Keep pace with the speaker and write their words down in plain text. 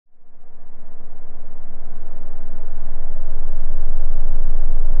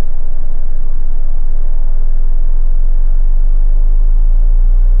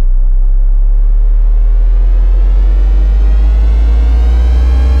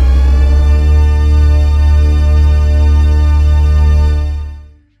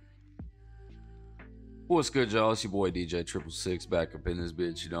what's good, y'all? It's your boy DJ 666 back up in this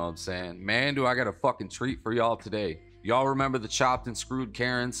bitch, you know what I'm saying? Man, do I got a fucking treat for y'all today. Y'all remember the chopped and screwed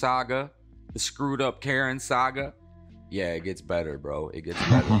Karen saga? The screwed up Karen saga? Yeah, it gets better, bro. It gets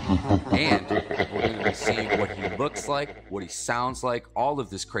better. And we're going to be seeing what he looks like, what he sounds like, all of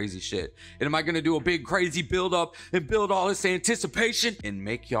this crazy shit. And am I going to do a big crazy build up and build all this anticipation and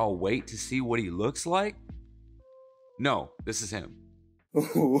make y'all wait to see what he looks like? No, this is him.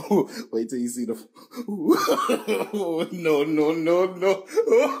 Wait till you see the. No.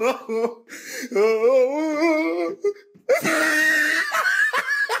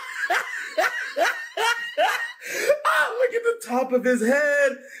 Look at the top of his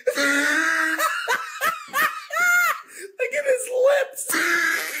head. Look at his lips.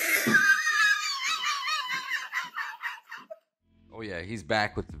 Oh yeah, he's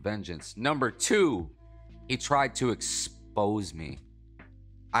back with the vengeance. Number 2, he tried to expose me.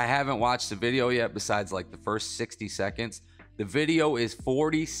 I haven't watched the video yet besides like the first 60 seconds. The video is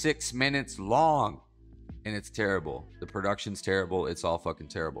 46 minutes long and it's terrible. The production's terrible. It's all fucking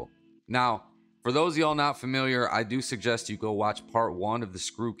terrible. Now, for those of y'all not familiar, I do suggest you go watch part 1 of the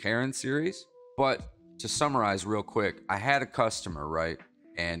Screw Karen series. But to summarize real quick, I had a customer, right?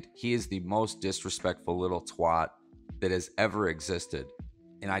 And he is the most disrespectful little twat that has ever existed.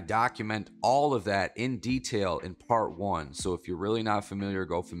 And I document all of that in detail in part 1. So if you're really not familiar,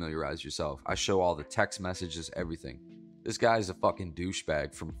 go familiarize yourself. I show all the text messages, everything. This guy is a fucking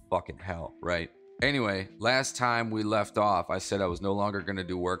douchebag from fucking hell, right? Anyway, last time we left off, I said I was no longer going to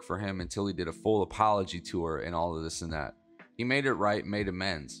do work for him until he did a full apology tour and all of this and that. He made it right, made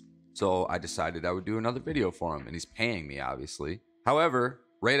amends. So I decided I would do another video for him, and he's paying me, obviously. However,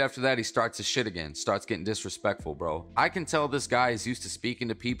 right after that, he starts to shit again, starts getting disrespectful, bro. I can tell this guy is used to speaking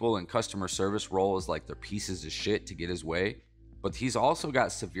to people in customer service roles like they're pieces of shit to get his way, but he's also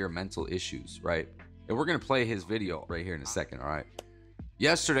got severe mental issues, right? And we're going to play his video right here in a second, all right?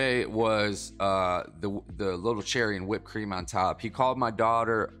 Yesterday was the little cherry and whipped cream on top. He called my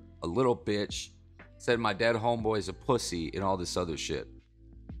daughter a little bitch, said my dead homeboy's a pussy, and all this other shit.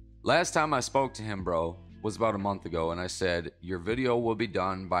 Last time I spoke to him, bro, was about a month ago, and I said, your video will be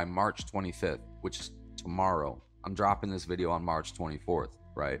done by March 25th, which is tomorrow. I'm dropping this video on March 24th,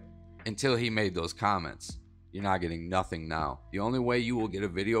 right? Until he made those comments. You're not getting nothing now. The only way you will get a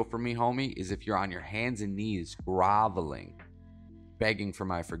video from me, homie, is if you're on your hands and knees groveling, begging for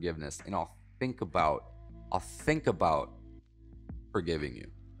my forgiveness, and I'll think about forgiving you,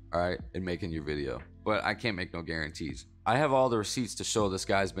 all right, and making your video. But I can't make no guarantees. I have all the receipts to show this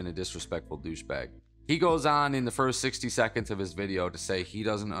guy's been a disrespectful douchebag. He goes on in the first 60 seconds of his video to say he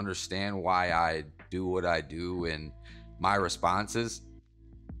doesn't understand why I do what I do and my responses.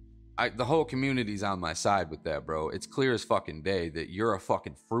 The whole community's on my side with that, bro. It's clear as fucking day that you're a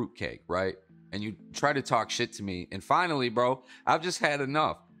fucking fruitcake, right? And you try to talk shit to me. And finally, bro, I've just had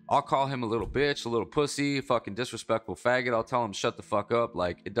enough. I'll call him a little bitch, a little pussy, a fucking disrespectful faggot. I'll tell him shut the fuck up.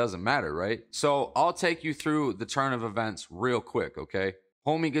 Like, it doesn't matter, right? So I'll take you through the turn of events real quick, okay?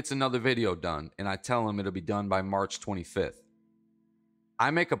 Homie gets another video done, and I tell him it'll be done by March 25th.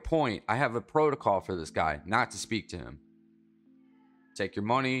 I make a point, I have a protocol for this guy, not to speak to him. Take your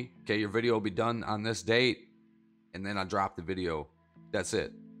money, okay, your video will be done on this date, and then I drop the video. That's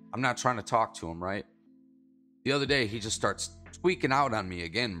it. I'm not trying to talk to him, right? The other day, he just starts tweaking out on me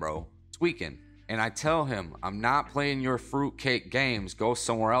again, bro. Tweaking. And I tell him, I'm not playing your fruitcake games. Go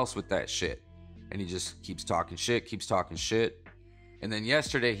somewhere else with that shit. And he just keeps talking shit, keeps talking shit. And then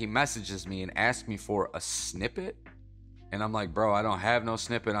yesterday, he messages me and asks me for a snippet. And I'm like, bro, I don't have no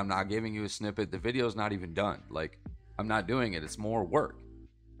snippet. I'm not giving you a snippet. The video's not even done. Like, I'm not doing it. It's more work.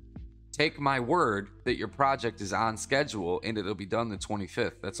 Take my word that your project is on schedule and it'll be done the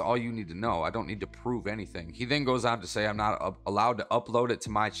 25th. That's all you need to know. I don't need to prove anything. He then goes on to say I'm not allowed to upload it to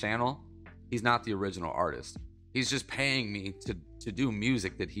my channel. He's not the original artist. He's just paying me to do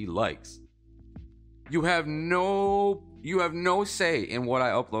music that he likes. You have no say in what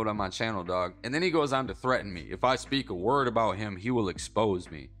I upload on my channel, dog. And then he goes on to threaten me. If I speak a word about him, he will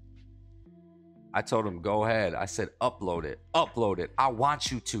expose me. I told him, go ahead. I said, upload it. Upload it. I want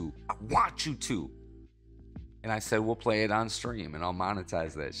you to. I want you to. And I said, we'll play it on stream and I'll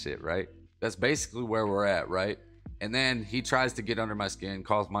monetize that shit, right? That's basically where we're at, right? And then he tries to get under my skin,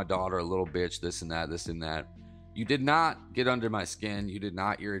 calls my daughter a little bitch, this and that, this and that. You did not get under my skin. You did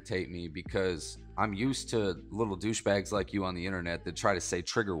not irritate me because I'm used to little douchebags like you on the internet that try to say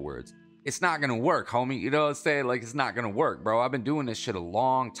trigger words. It's not gonna work, homie. You know what I'm saying? Like, it's not gonna work, bro. I've been doing this shit a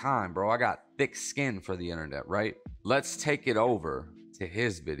long time, bro. I got thick skin for the internet, right? Let's take it over to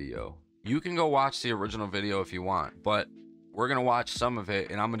his video. You can go watch the original video if you want, but we're going to watch some of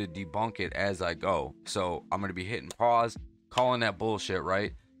it, and I'm going to debunk it as I go. So I'm going to be hitting pause, calling that bullshit,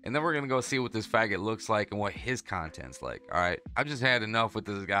 right? And then we're going to go see what this faggot looks like and what his content's like, all right? I've just had enough with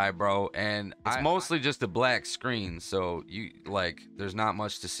this guy, bro, and it's mostly just a black screen, so there's not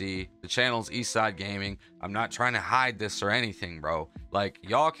much to see. The channel's Eastside Gaming. I'm not trying to hide this or anything, bro. Like,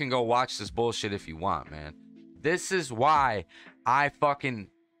 y'all can go watch this bullshit if you want, man. This is why I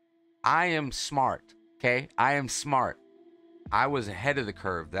am smart, okay? I am smart. I was ahead of the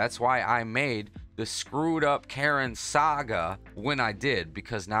curve. That's why I made the Screwed Up Karen saga when I did,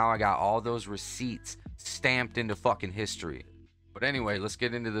 because now I got all those receipts stamped into fucking history. But anyway, let's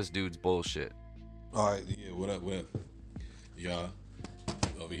get into this dude's bullshit. All right, yeah, what up, y'all?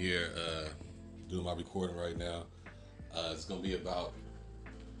 Over here doing my recording right now. It's gonna be about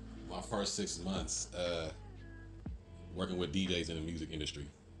my first 6 months working with DJs in the music industry.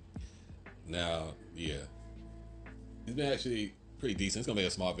 Now, yeah, it's been actually pretty decent. It's gonna be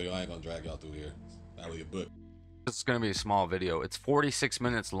a small video. I ain't gonna drag y'all through here. Not really a book. This is gonna be a small video. It's 46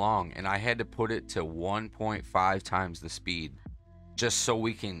 minutes long, and I had to put it to 1.5 times the speed just so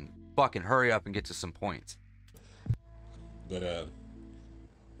we can fucking hurry up and get to some points. But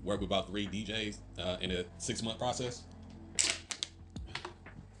work with about 3 DJs in a 6-month process.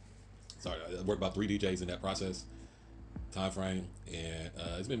 Sorry, I worked about 3 DJs in that process time frame, and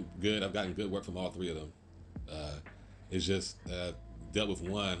it's been good. I've gotten good work from all 3 of them. It's just dealt with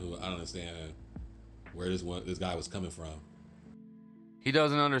one who I don't understand where this guy was coming from. He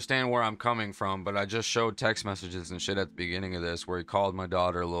doesn't understand where I'm coming from, but I just showed text messages and shit at the beginning of this where he called my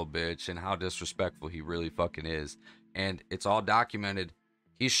daughter a little bitch and how disrespectful he really fucking is. And it's all documented.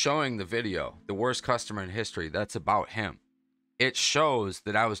 He's showing the video, the worst customer in history. That's about him. It shows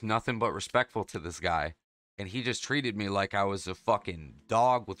that I was nothing but respectful to this guy, and he just treated me like I was a fucking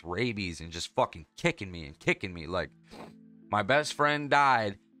dog with rabies and just fucking kicking me. Like, my best friend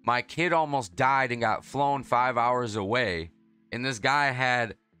died. My kid almost died and got flown 5 hours away. And this guy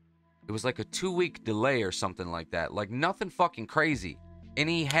it was like a 2-week delay or something like that. Like, nothing fucking crazy. And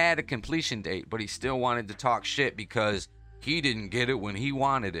he had a completion date, but he still wanted to talk shit because he didn't get it when he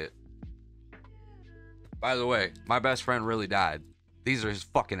wanted it. By the way, my best friend really died. These are his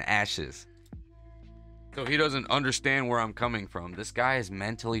fucking ashes. So he doesn't understand where I'm coming from. This guy is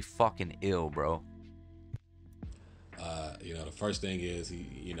mentally fucking ill, bro. The first thing is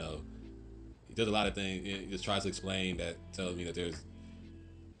he does a lot of things. He just tries to explain that, tells me that there's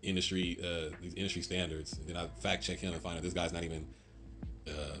these industry standards. And then I fact check him and find out this guy's not even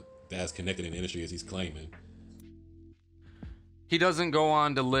as connected in the industry as he's claiming. He doesn't go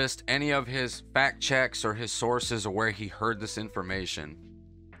on to list any of his fact checks or his sources or where he heard this information.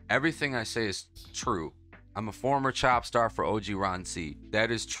 Everything I say is true. I'm a former chop star for OG Ron C.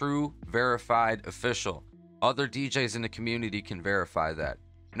 That is true, verified, official. Other DJs in the community can verify that.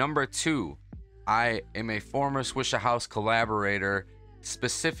 Number 2, I am a former Swisha House collaborator.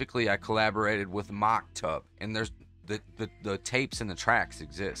 Specifically, I collaborated with Mixtapes, and there's the tapes and the tracks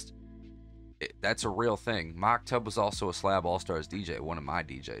exist. That's a real thing. Mixtapes was also a SlabAllStarz DJ, one of my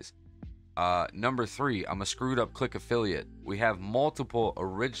DJs. Number 3, I'm a Screwed Up Click affiliate. We have multiple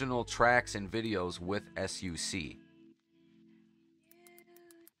original tracks and videos with SUC.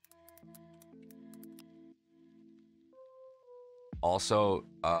 Also,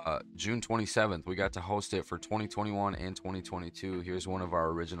 June 27th, we got to host it for 2021 and 2022. Here's one of our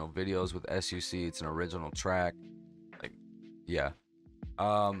original videos with SUC. It's an original track. Like, yeah.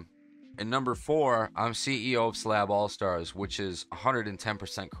 And number 4, I'm CEO of SlabAllStarz, which is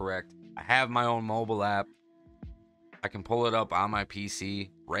 110% correct. I have my own mobile app. I can pull it up on my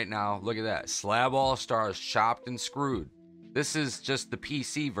PC right now. Look at that. SlabAllStarz Chopped and Screwed. This is just the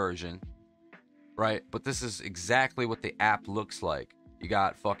PC version, right? But this is exactly what the app looks like. You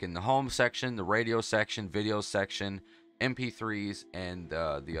got fucking the home section, the radio section, video section, MP3s, and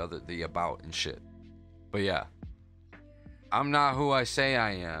the about and shit. But yeah, I'm not who I say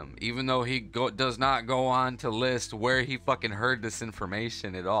I am, even though he does not go on to list where he fucking heard this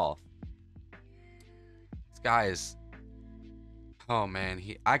information at all. This guy is, oh man,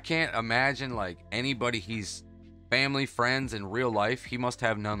 I can't imagine like anybody he's family, friends in real life. He must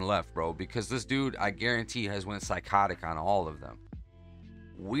have none left, bro, because this dude, I guarantee, has went psychotic on all of them.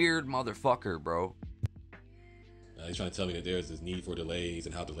 Weird motherfucker, bro. He's trying to tell me that there's this need for delays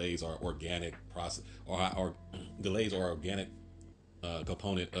and how delays are organic process, or delays are organic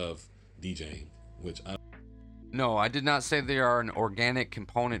component of DJing, which No, I did not say they are an organic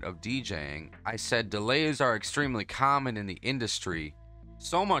component of DJing. I said delays are extremely common in the industry,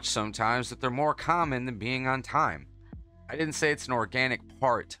 so much sometimes that they're more common than being on time. I didn't say it's an organic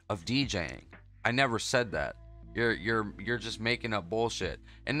part of DJing. I never said that. You're just making up bullshit.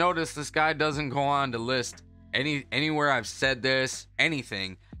 And notice this guy doesn't go on to list anywhere I've said this,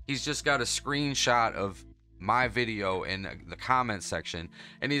 anything. He's just got a screenshot of my video in the comment section,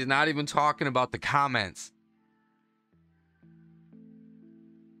 and he's not even talking about the comments.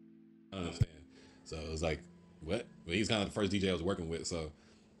 I don't understand. So it was like, what? But he's kind of the first DJ I was working with. So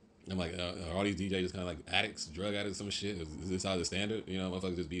I'm like, are all these DJs just kind of like addicts, drug addicts, some shit? Is this how the standard? You know,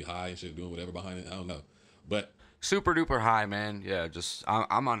 motherfuckers just be high and shit, doing whatever behind it. I don't know. But super duper high, man. Yeah, just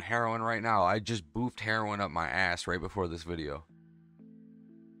I'm on heroin right now. I just boofed heroin up my ass right before this video.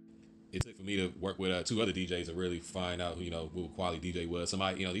 It took for me to work with 2 other DJs to really find out, you know, what quality DJ was.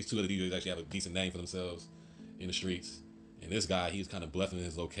 Somebody, you know, these 2 other DJs actually have a decent name for themselves in the streets. And this guy, he was kind of bluffing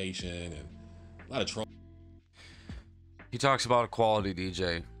his location and a lot of troll. He talks about a quality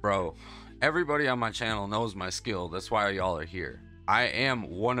DJ. Bro, everybody on my channel knows my skill. That's why y'all are here. I am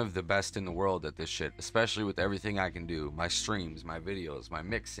one of the best in the world at this shit, especially with everything I can do. My streams, my videos, my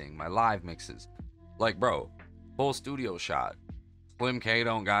mixing, my live mixes. Like, bro, full studio shot. Slim K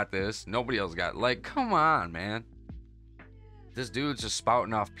don't got this. Nobody else got. Like, come on, man. This dude's just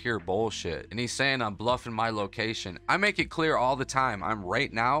spouting off pure bullshit. And he's saying I'm bluffing my location. I make it clear all the time. I'm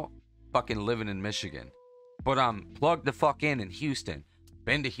right now fucking living in Michigan. But I'm plugged the fuck in Houston.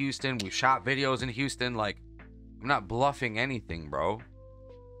 Been to Houston. We've shot videos in Houston. Like, I'm not bluffing anything, bro.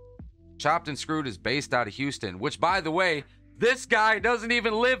 Chopped and Screwed is based out of Houston. Which, by the way, this guy doesn't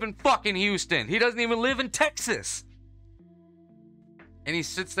even live in fucking Houston. He doesn't even live in Texas. And he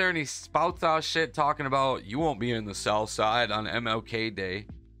sits there and he spouts out shit talking about, you won't be in the South Side on MLK Day.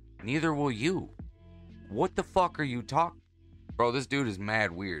 Neither will you. What the fuck are you talking? Bro, this dude is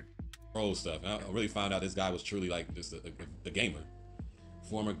mad weird. Troll stuff. And I really found out this guy was truly like just a gamer.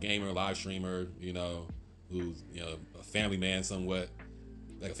 Former gamer, live streamer, you know, who's, you know, a family man somewhat.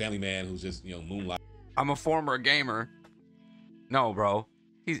 Like a family man who's just, you know, moonlight. I'm a former gamer. No, bro.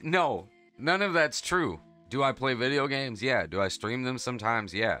 No, none of that's true. Do I play video games? Yeah. Do I stream them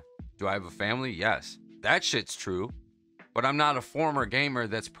sometimes? Yeah. Do I have a family? Yes. That shit's true. But I'm not a former gamer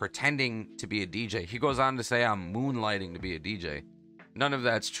that's pretending to be a DJ. He goes on to say I'm moonlighting to be a DJ. None of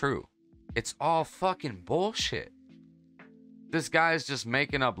that's true. It's all fucking bullshit. This guy's just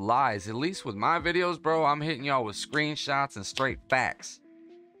making up lies. At least with my videos, bro, I'm hitting y'all with screenshots and straight facts.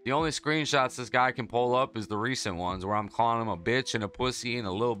 The only screenshots this guy can pull up is the recent ones where I'm calling him a bitch and a pussy and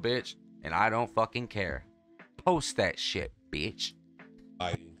a little bitch, and I don't fucking care. Post that shit, bitch.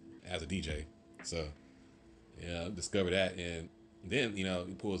 As a DJ. So, yeah, I discovered that. And then, you know,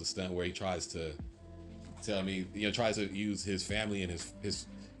 he pulls a stunt where he tries to tell me, you know, tries to use his family and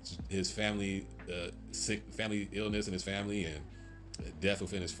his family, family illness in his family and death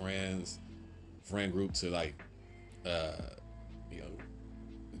within his friend group to, like, you know,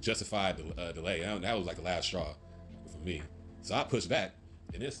 justify delay. That was like the last straw for me. So I pushed back,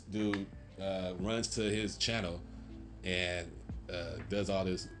 and this dude runs to his channel and does all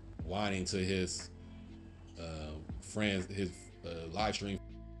this whining to his friends, his live stream.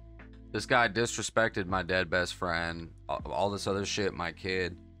 This guy disrespected my dead best friend, all this other shit, my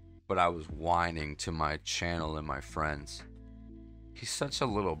kid, but I was whining to my channel and my friends. He's such a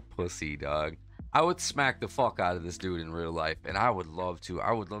little pussy, dog. I would smack the fuck out of this dude in real life, and I would love to.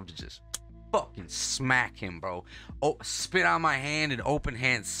 I would love to just fucking smack him, bro. Oh, spit on my hand and open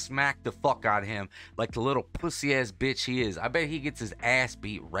hand smack the fuck out of him like the little pussy ass bitch he is. I bet he gets his ass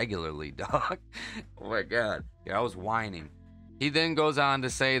beat regularly, dog. Oh my god. Yeah, I was whining. He then goes on to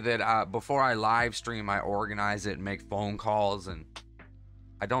say that before I live stream, I organize it and make phone calls, and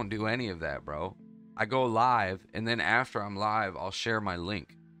I don't do any of that, bro. I go live, and then after I'm live, I'll share my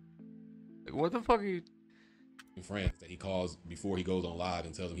link. Like, what the fuck are you... friends that he calls before he goes on live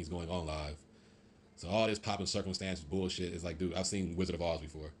and tells him he's going on live. So all this popping circumstances bullshit is like, dude, I've seen Wizard of Oz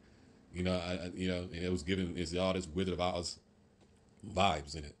before. You know, you know, and it was given, it's all this Wizard of Oz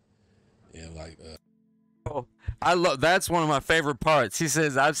vibes in it. And like, oh, I love, that's one of my favorite parts. He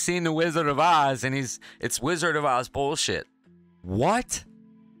says, I've seen the Wizard of Oz, and it's Wizard of Oz bullshit. What?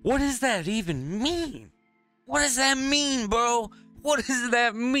 What does that even mean? What does that mean, bro? What does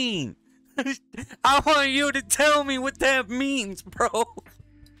that mean? I want you to tell me what that means, bro. All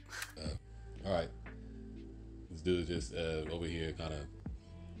right. This dude just over here kind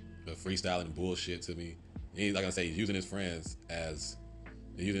of freestyling bullshit to me. And like I say, he's using his friends and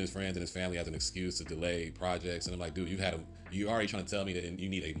his family as an excuse to delay projects. And I'm like, dude, you already trying to tell me that you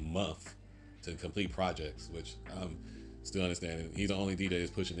need a month to complete projects, which I'm still understanding. He's the only DJ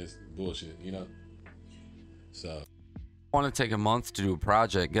that's pushing this bullshit, you know? So... want to take a month to do a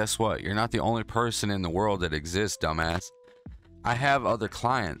project, guess what? You're not the only person in the world that exists, dumbass. I have other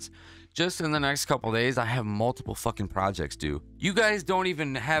clients. just in the next couple days, I have multiple fucking projects due. You guys don't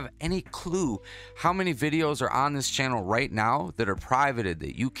even have any clue how many videos are on this channel right now that are privated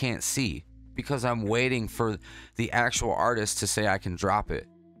that you can't see because I'm waiting for the actual artist to say I can drop it.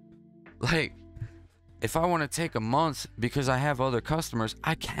 Like, if I want to take a month because I have other customers,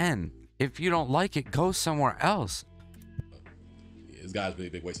 I can. If you don't like it, go somewhere else. This guy's really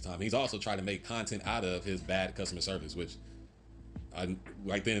big waste of time. He's also trying to make content out of his bad customer service, which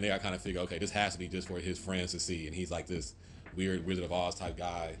right then and there I kind of figure, okay, this has to be just for his friends to see. And he's like this weird Wizard of Oz type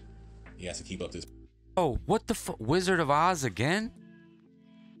guy. He has to keep up this. Oh, what the fuck? Wizard of Oz again?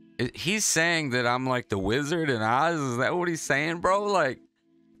 He's saying that I'm like the Wizard in Oz? Is that what he's saying, bro? Like,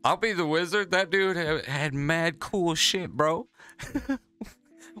 I'll be the wizard? That dude had mad cool shit, bro.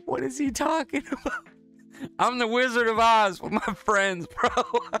 What is he talking about? I'm the Wizard of Oz with my friends, bro.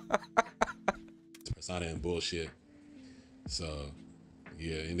 Persona and bullshit. So,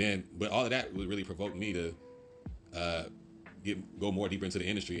 yeah. And then, but all of that would really provoke me to go more deeper into the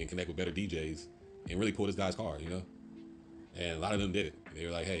industry and connect with better DJs and really pull this guy's card, you know? And a lot of them did it. They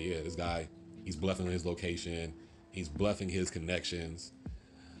were like, hey, yeah, this guy, he's bluffing his location. He's bluffing his connections.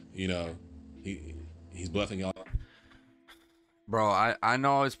 You know, he's bluffing y'all. Bro, I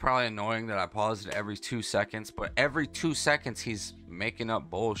know it's probably annoying that I pause it every 2 seconds, but every 2 seconds he's making up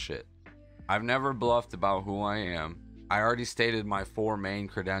bullshit. I've never bluffed about who I am. I already stated my 4 main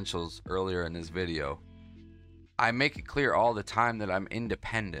credentials earlier in this video. I make it clear all the time that I'm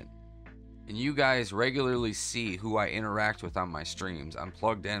independent. And you guys regularly see who I interact with on my streams. I'm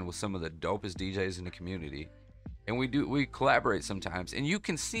plugged in with some of the dopest DJs in the community. And we collaborate sometimes. And you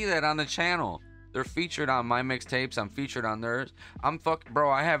can see that on the channel. They're featured on my mixtapes. I'm featured on theirs.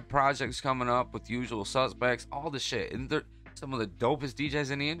 Bro, I have projects coming up with Usual Suspects, all the shit. And they're some of the dopest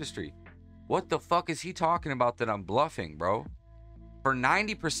DJs in the industry. What the fuck is he talking about that I'm bluffing, bro? For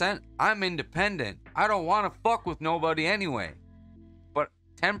 90%, I'm independent. I don't want to fuck with nobody anyway. But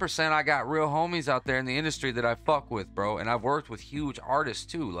 10%, I got real homies out there in the industry that I fuck with, bro. And I've worked with huge artists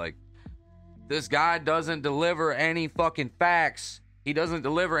too. Like, this guy doesn't deliver any fucking facts. He doesn't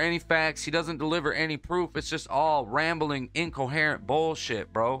deliver any facts. He doesn't deliver any proof. It's just all rambling, incoherent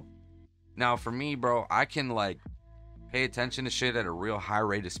bullshit, bro. Now, for me, bro, I can, like, pay attention to shit at a real high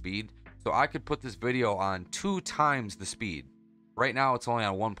rate of speed. So I could put this video on 2 times the speed. Right now, it's only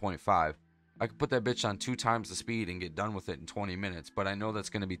on 1.5. I could put that bitch on 2 times the speed and get done with it in 20 minutes. But I know that's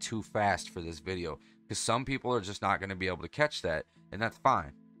going to be too fast for this video. Because some people are just not going to be able to catch that. And that's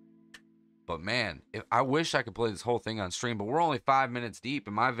fine. But man, I wish I could play this whole thing on stream, but we're only 5 minutes deep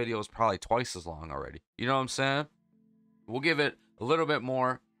and my video is probably twice as long already. You know what I'm saying? We'll give it a little bit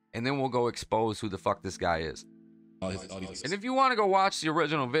more and then we'll go expose who the fuck this guy is. And if you want to go watch the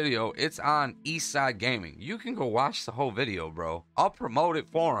original video, it's on Eastside Gaming. You can go watch the whole video, bro. I'll promote it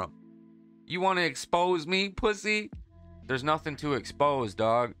for him. You want to expose me, pussy? There's nothing to expose,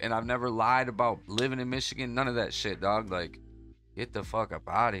 dog. And I've never lied about living in Michigan. None of that shit, dog. Like, get the fuck up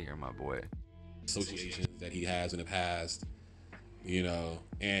out of here, my boy. Associations that he has in the past, you know,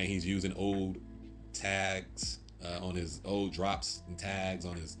 and he's using old tags on his old drops and tags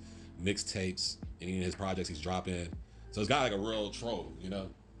on his mixtapes and in his projects he's dropping. So it's got like a real troll, you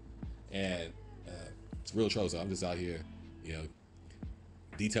know, and it's a real troll. So I'm just out here, you know,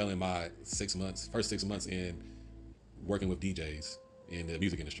 detailing my first 6 months in working with DJs in the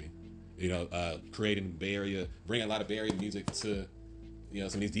music industry. You know, creating Bay Area, bringing a lot of Bay Area music to, you know,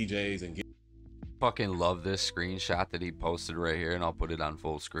 some of these DJs and get. Fucking love this screenshot that he posted right here, and I'll put it on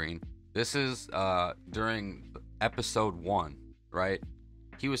full screen. This is during episode 1, right?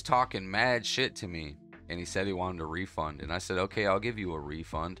 He was talking mad shit to me, and he said he wanted a refund, and I said, okay, I'll give you a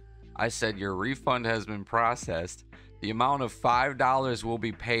refund. I said, your refund has been processed. The amount of $5 will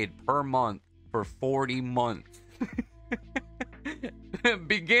be paid per month for 40 months.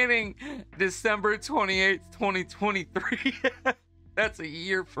 Beginning December 28th, 2023. That's a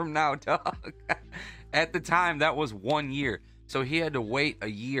year from now, dog. At the time, that was 1 year. So he had to wait a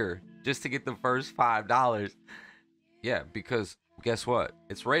year just to get the first $5. Yeah, because guess what?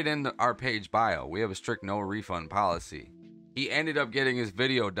 It's right in our page bio. We have a strict no refund policy. He ended up getting his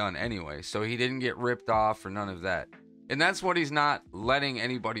video done anyway, so he didn't get ripped off or none of that. And that's what he's not letting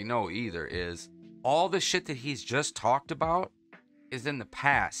anybody know either, is all the shit that he's just talked about is in the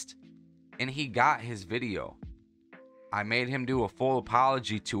past. And he got his video. I made him do a full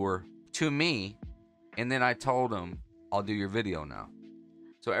apology tour to me, and then I told him, I'll do your video now.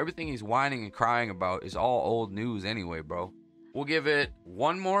 So everything he's whining and crying about is all old news anyway, bro. We'll give it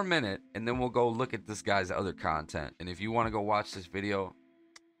 1 more minute, and then we'll go look at this guy's other content. And if you want to go watch this video,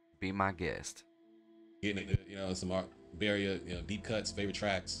 be my guest. Getting, you know, some Bay Area, you know, deep cuts, favorite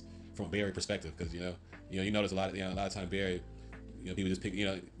tracks from a Bay Area perspective, because you notice a lot of time Bay Area, people just pick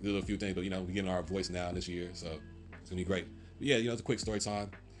do a few things, but we're getting our voice now this year, so it's gonna be great. But yeah, it's a quick story time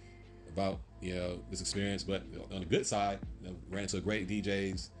about this experience. But on the good side, ran into great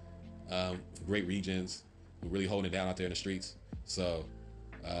DJs, great regions, who really holding it down out there in the streets. So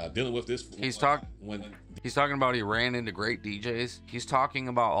dealing with this, he's talking about he ran into great DJs. He's talking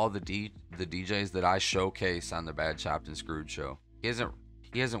about all the DJs that I showcase on the Bad Chopped and Screwed show. He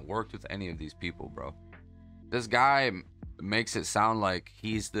hasn't worked with any of these people, bro. This guy makes it sound like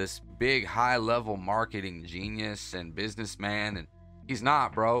he's this big high-level marketing genius and businessman, and he's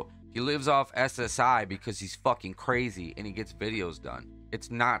not, bro. He lives off SSI because he's fucking crazy and he gets videos done. It's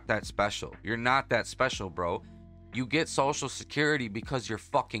not that special. You're not that special, bro. You get Social Security because you're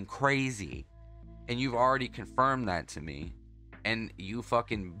fucking crazy, and you've already confirmed that to me, and you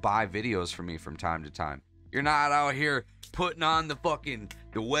fucking buy videos from me from time to time. You're not out here putting on the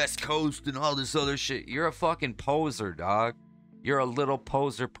West Coast and all this other shit. You're a fucking poser, dog. You're a little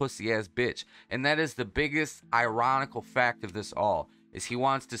poser pussy ass bitch. And that is the biggest ironical fact of this all, is he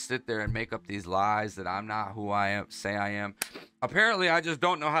wants to sit there and make up these lies that I'm not who I say I am. Apparently I just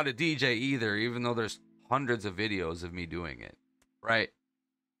don't know how to DJ either, even though there's hundreds of videos of me doing it, right?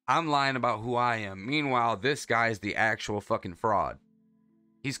 I'm lying about who I am. Meanwhile, this guy's the actual fucking fraud.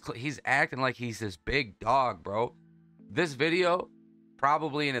 He's acting like he's this big dog, bro. This video,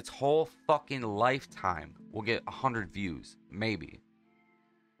 probably in its whole fucking lifetime, will get 100 views, maybe.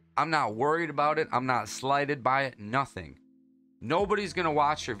 I'm not worried about it. I'm not slighted by it. Nothing. Nobody's gonna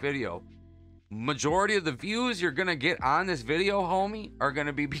watch your video. Majority of the views you're gonna get on this video, homie, are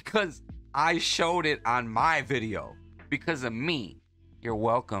gonna be because I showed it on my video. Because of me. You're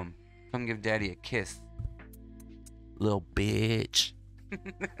welcome. Come give daddy a kiss, little bitch.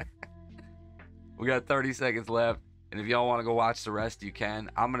 We got 30 seconds left, and if y'all want to go watch the rest, you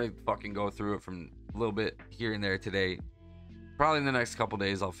can. I'm gonna fucking go through it from a little bit here and there today. Probably in the next couple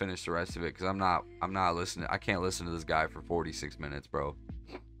days I'll finish the rest of it, because I'm not listening. I can't listen to this guy for 46 minutes, bro.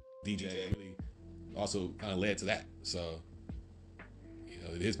 DJ really also kind of led to that. So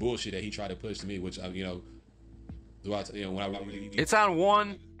his bullshit that he tried to push to me, which throughout when I really it's on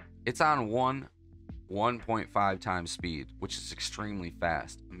 1.5 times speed, which is extremely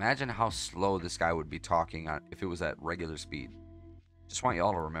fast. Imagine how slow this guy would be talking on if it was at regular speed. Just want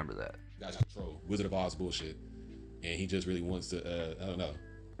y'all to remember that. Guys control Wizard of Oz bullshit, and he just really wants to I don't know,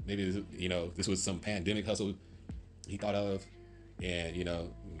 maybe this was some pandemic hustle he thought of, and it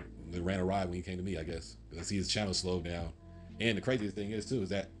ran a ride when he came to me, I guess, because his channel slowed down. And the craziest thing is too is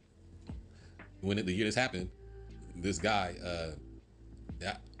that when the year this happened, this guy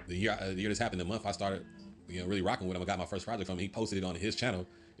the year this happened, the month I started really rocking with him, I got my first project from him, he posted it on his channel,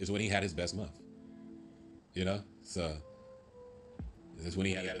 is when he had his best month. So this is when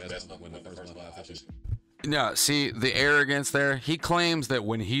he had his best month, when the first month. Yeah, see the arrogance there. He claims that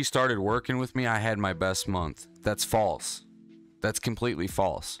when he started working with me, I had my best month. That's false. That's completely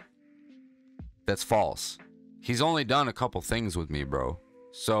false. That's false. He's only done a couple things with me, bro.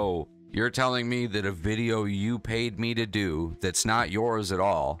 So you're telling me that a video you paid me to do that's not yours at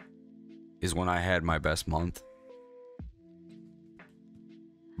all is when I had my best month?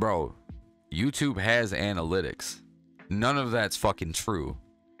 Bro, YouTube has analytics. None of that's fucking true.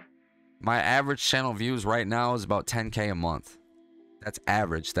 My average channel views right now is about 10K a month. That's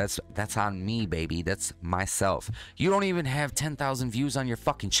average. That's on me, baby. That's myself. You don't even have 10,000 views on your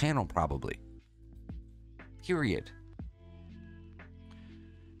fucking channel, probably. Period.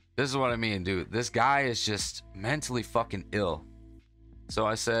 This is what I mean, dude. This guy is just mentally fucking ill. So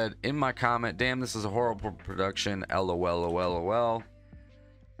I said in my comment, damn, this is a horrible production. LOL.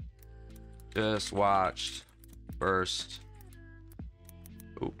 Just watched first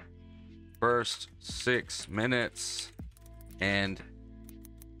 6 minutes and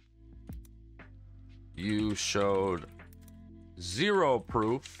you showed zero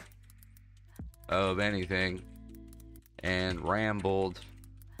proof of anything and rambled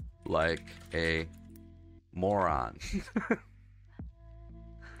like a moron.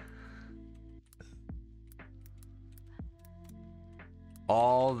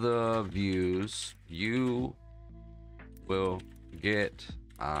 All the views you will get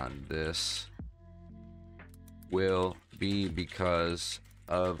on this will be because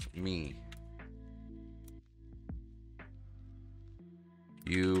of me.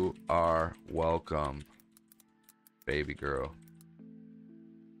 You are welcome, baby girl.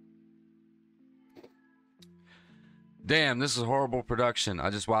 Damn, this is a horrible production. I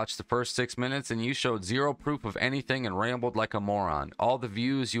just watched the first 6 minutes and you showed zero proof of anything and rambled like a moron. All the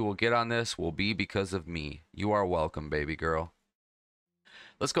views you will get on this will be because of me. You are welcome, baby girl.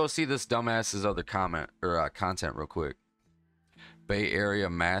 Let's go see this dumbass's other content real quick. Bay Area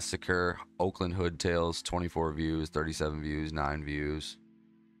Massacre, Oakland Hood Tales, 24 views, 37 views, 9 views.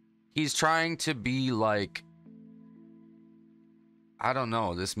 He's trying to be like, I don't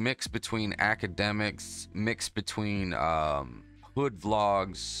know, this mix between academics, mix between hood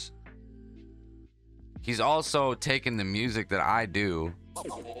vlogs. He's also taking the music that I do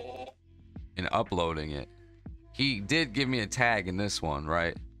and uploading it. He did give me a tag in this one,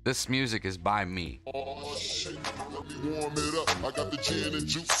 right? This music is by me. Oh shit, let me warm it up. I got the gin and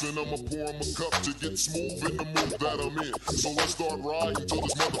juice and I'ma pour him a cup to get smooth in the mood that I'm in. So let's start riding till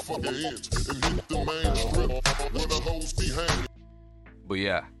this motherfucker ends and hit the main strip where the hoes be hanging. But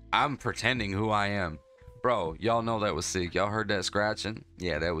yeah, I'm pretending who I am. Bro, y'all know that was sick. Y'all heard that scratching?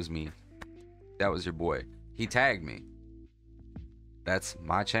 Yeah, that was me. That was your boy. He tagged me. That's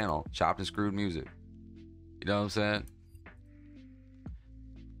my channel, Chopped and Screwed Music. You know what I'm saying?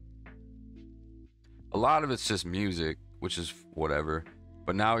 A lot of it's just music, which is whatever.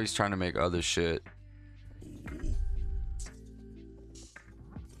 But now he's trying to make other shit.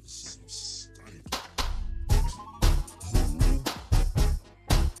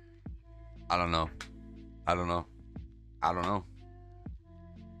 I don't know. I don't know. I don't know.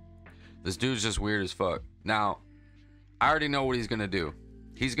 This dude's just weird as fuck. Now, I already know what he's gonna do.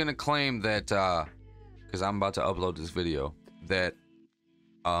 He's gonna claim that, because I'm about to upload this video, that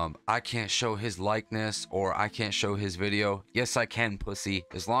I can't show his likeness or I can't show his video. Yes, I can, pussy.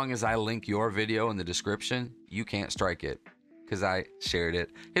 As long as I link your video in the description, you can't strike it because I shared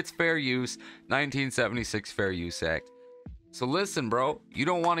it. It's fair use, 1976 Fair Use Act. So listen, bro, you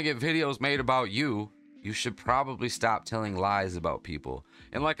don't want to get videos made about you. You should probably stop telling lies about people.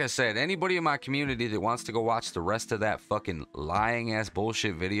 And like I said, anybody in my community that wants to go watch the rest of that fucking lying ass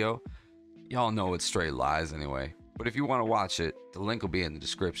bullshit video, y'all know it's straight lies anyway. But if you want to watch it, the link will be in the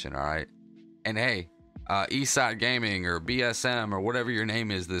description, all right? And hey, Eastside Gaming or BSM or whatever your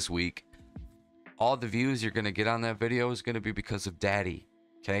name is this week, all the views you're going to get on that video is going to be because of Daddy,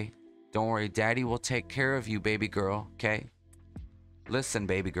 okay? Don't worry, Daddy will take care of you, baby girl, okay? Listen,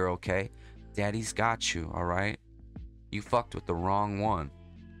 baby girl, okay? Daddy's got you, all right? You fucked with the wrong one.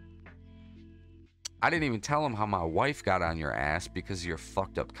 I didn't even tell him how my wife got on your ass because of your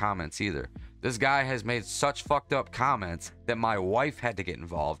fucked up comments either. This guy has made such fucked up comments that my wife had to get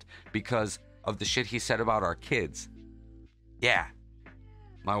involved because of the shit he said about our kids. Yeah.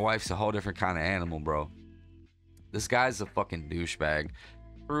 My wife's a whole different kind of animal, bro. This guy's a fucking douchebag.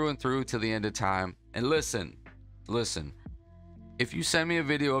 Through and through to the end of time. And listen. If you send me a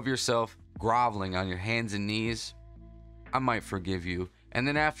video of yourself groveling on your hands and knees, I might forgive you. And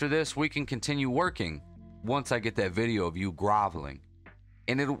then after this, we can continue working once I get that video of you groveling.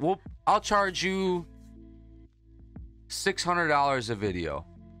 And I'll charge you $600 a video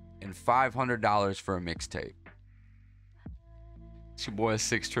and $500 for a mixtape. It's your boy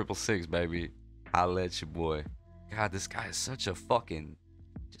 6666, baby. I'll let your boy. God, this guy is such a fucking,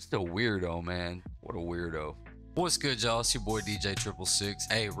 just a weirdo, man. What a weirdo. What's good, y'all? It's your boy DJ 666.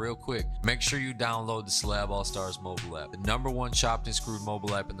 Hey, real quick, make sure you download the SlabAllStarz mobile app, the #1 chopped and screwed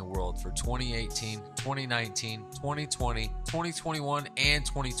mobile app in the world for 2018, 2019, 2020, 2021, and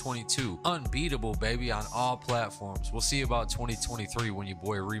 2022. Unbeatable, baby, on all platforms. We'll see about 2023 when your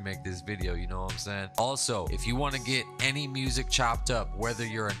boy remake this video, you know what I'm saying? Also, if you want to get any music chopped up, whether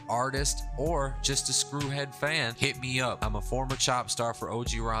you're an artist or just a Screwhead fan, hit me up. I'm a former chop star for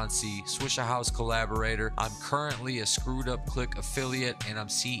OG Ron C, Swisher House collaborator. I'm currently a Screwed Up Click affiliate, and I'm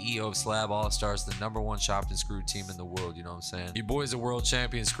CEO of SlabAllStarz, the #1 chopped and screwed team in the world, you know what I'm saying? Your boy's a world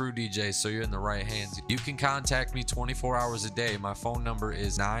champion Screw DJ, so you're in the right hands. You can contact me 24 hours a day. My phone number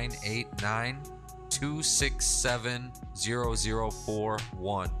is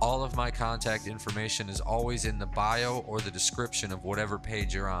 989-267-0041. All of my contact information is always in the bio or the description of whatever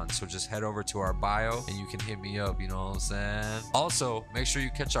page you're on. So just head over to our bio and you can hit me up, you know what I'm saying? Also, make sure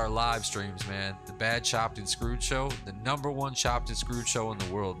you catch our live streams, man. The Bad Chopped and Screwed Show, the #1 chopped and screwed show in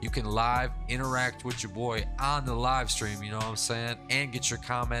the world. You can live interact with your boy on the live stream, you know what I'm saying? And get your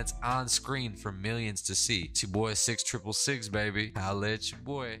comments on screen for millions to see. It's your boy 6666, baby. I'll let your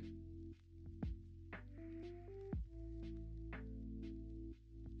boy.